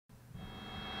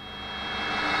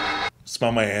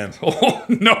Smell my hand. Oh,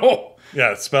 no.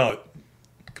 Yeah, smell it.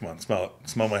 Come on, smell it.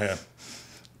 Smell my hand.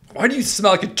 Why do you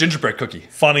smell like a gingerbread cookie?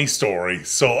 Funny story.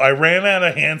 So I ran out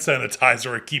of hand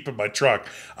sanitizer I keep in my truck.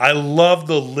 I love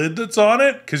the lid that's on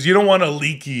it because you don't want a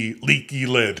leaky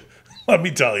lid. Let me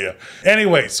tell you.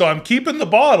 Anyway, so I'm keeping the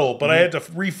bottle, but I had to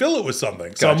refill it with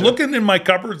something. So I'm looking in my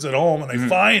cupboards at home, and I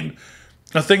find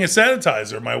a thing of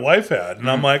sanitizer my wife had.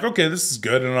 And I'm like, okay, this is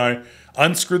good. And I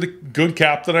unscrew the good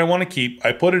cap that I want to keep.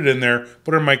 I put it in there,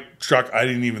 put it in my truck. I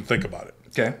didn't even think about it.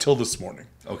 Okay. Till this morning.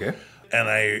 Okay. And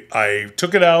I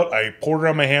took it out. I poured it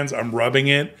on my hands. I'm rubbing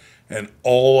it. And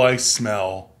all I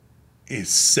smell is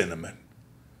cinnamon.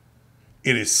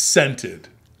 It is scented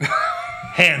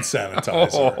hand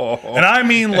sanitizer. And I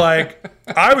mean, like,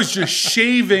 I was just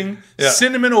shaving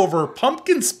cinnamon over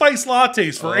pumpkin spice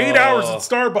lattes for 8 hours at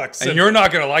Starbucks. And you're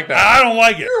not going to like that. I don't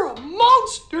like it. You're a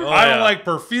monster. I don't like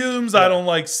perfumes. I don't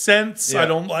like scents. I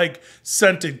don't like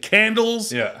scented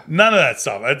candles. Yeah. None of that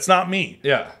stuff. It's not me.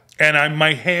 Yeah. And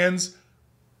my hands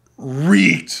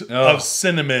reeked of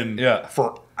cinnamon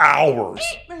for hours.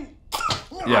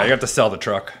 Yeah, you have to sell the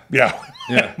truck. Yeah.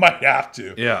 Yeah. Might have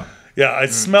to. Yeah. Yeah, I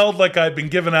smelled like I'd been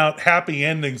giving out happy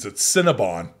endings at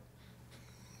Cinnabon.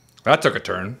 That took a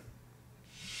turn.